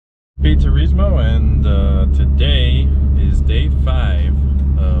Pete Turismo, and today is day 5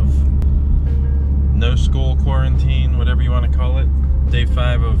 of no school quarantine, whatever you want to call it. Day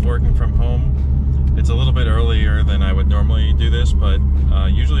 5 of working from home. It's a little bit earlier than I would normally do this, but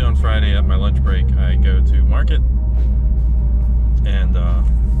usually on Friday at my lunch break I go to market and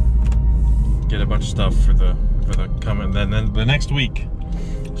get a bunch of stuff for the coming then the next week.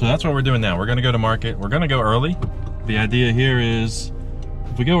 So that's what we're doing now. We're gonna go to market. We're gonna go early. The idea here is,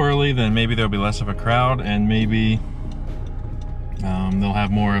 if we go early, then maybe there'll be less of a crowd, and maybe they'll have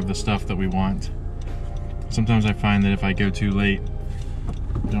more of the stuff that we want. Sometimes I find that if I go too late,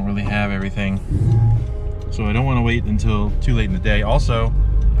 I don't really have everything. So I don't want to wait until too late in the day. Also,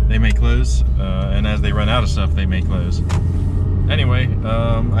 they may close, and as they run out of stuff, they may close. Anyway,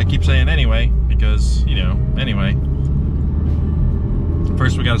 I keep saying anyway, because, you know, anyway.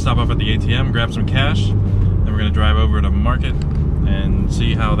 First we gotta stop off at the ATM, grab some cash, then we're gonna drive over to market and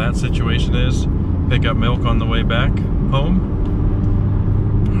see how that situation is. Pick up milk on the way back home.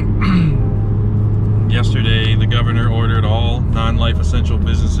 Yesterday, the governor ordered all non-life essential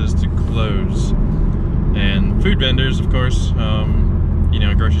businesses to close. And food vendors, of course, you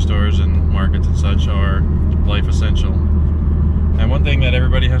know, grocery stores and markets and such are life essential. And one thing that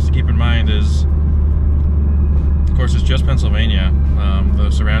everybody has to keep in mind is, of course, it's just Pennsylvania. The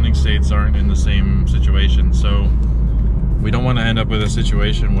surrounding states aren't in the same situation. So we don't want to end up with a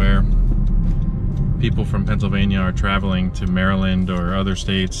situation where people from Pennsylvania are traveling to Maryland or other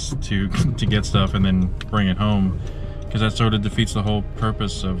states to get stuff and then bring it home, because that sort of defeats the whole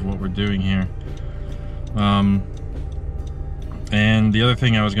purpose of what we're doing here. And the other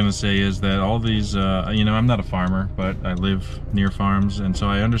thing I was going to say is that all these, you know, I'm not a farmer, but I live near farms, and so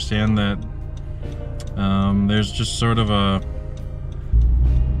I understand that there's just sort of a...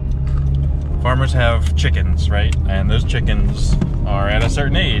 Farmers have chickens, right? And those chickens are at a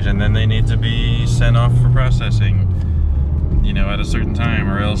certain age, and then they need to be sent off for processing, you know, at a certain time,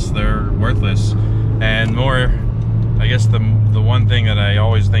 or else they're worthless. And more, I guess the one thing that I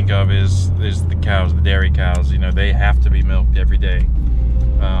always think of is the cows, the dairy cows. You know, they have to be milked every day.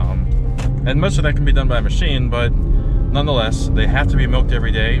 And most of that can be done by machine, but nonetheless, they have to be milked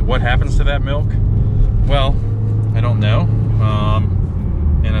every day. What happens to that milk? Well, I don't know.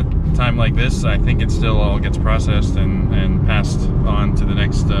 In a time like this, I think it still all gets processed and passed on to the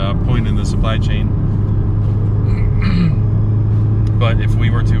next point in the supply chain. But if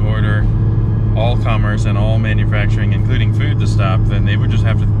we were to order all commerce and all manufacturing, including food, to stop, then they would just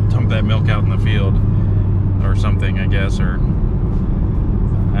have to dump that milk out in the field or something, I guess, or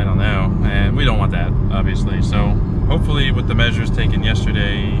I don't know. And we don't want that, obviously. So hopefully with the measures taken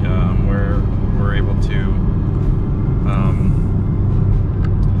yesterday, we're able to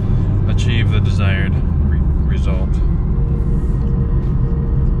achieve the desired result.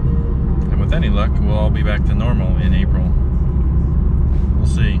 And with any luck, we'll all be back to normal in April. We'll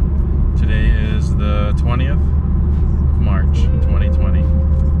see. Today is the 20th of March, 2020.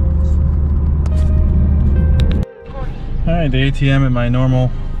 Alright, the ATM at my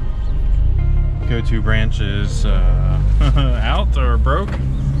normal go-to branch is out or broke,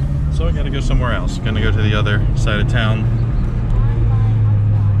 so I gotta go somewhere else. Gonna go to the other side of town.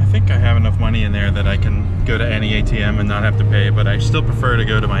 I think I have enough money in there that I can go to any ATM and not have to pay, but I still prefer to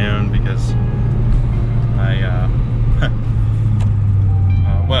go to my own because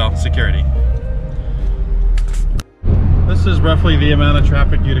well, security. This is roughly the amount of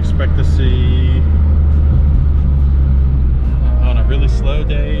traffic you'd expect to see on a really slow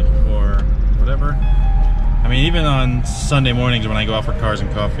day or whatever. I mean, even on Sunday mornings when I go out for cars and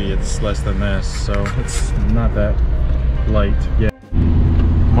coffee, it's less than this, so it's not that light yet.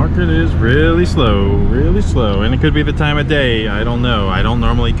 Market is really slow, and it could be the time of day. I don't know. I don't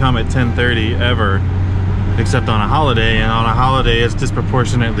normally come at 10:30 ever, except on a holiday, and on a holiday it's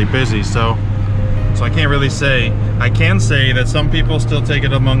disproportionately busy, so I can't really say. I can say that some people still take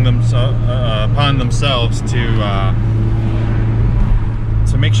it upon themselves to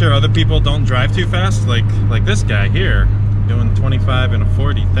make sure other people don't drive too fast, like this guy here doing 25 and a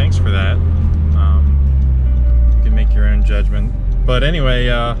 40. Thanks for that. You can make your own judgment. But anyway,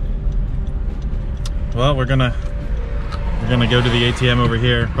 well, we're gonna go to the ATM over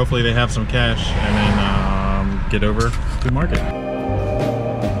here. Hopefully they have some cash, and then get over to market.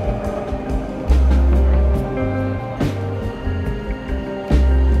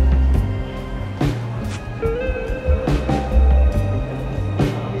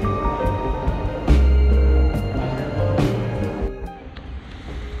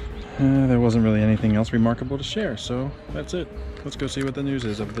 There wasn't really anything else remarkable to share, so that's it. Let's go see what the news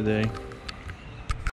is of the day.